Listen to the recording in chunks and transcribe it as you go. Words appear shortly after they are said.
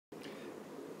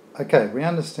Okay, we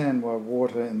understand why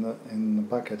water in the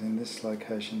bucket in this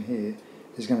location here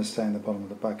is going to stay in the bottom of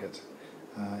the bucket.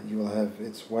 You will have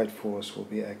its weight force will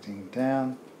be acting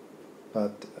down,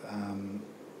 but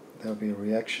there will be a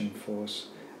reaction force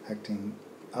acting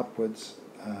upwards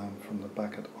from the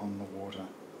bucket on the water.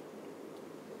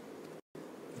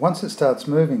 Once it starts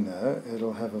moving though,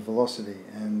 it'll have a velocity,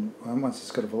 and once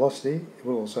it's got a velocity, it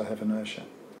will also have inertia.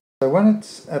 So when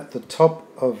it's at the top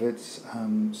of its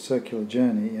circular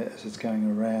journey, as it's going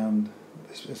around,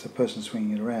 as the person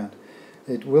swinging it around,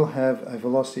 it will have a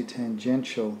velocity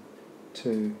tangential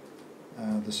to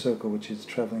the circle which it's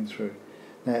travelling through.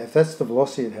 Now, if that's the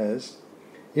velocity it has,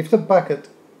 if the bucket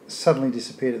suddenly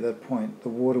disappeared at that point, the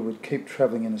water would keep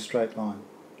travelling in a straight line.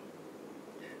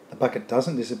 The bucket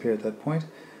doesn't disappear at that point.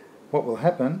 What will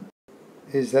happen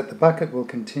is that the bucket will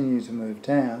continue to move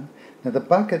down. Now, the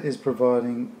bucket is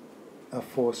providing a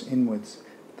force inwards.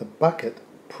 The bucket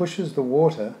pushes the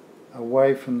water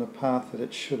away from the path that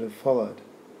it should have followed.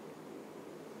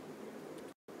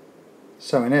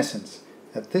 So in essence,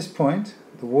 at this point,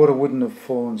 the water wouldn't have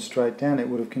fallen straight down, it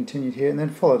would have continued here and then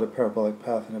followed a parabolic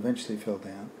path and eventually fell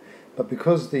down. But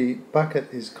because the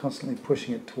bucket is constantly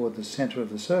pushing it toward the centre of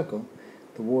the circle,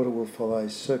 the water will follow a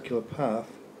circular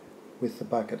path with the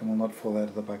bucket and will not fall out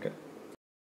of the bucket.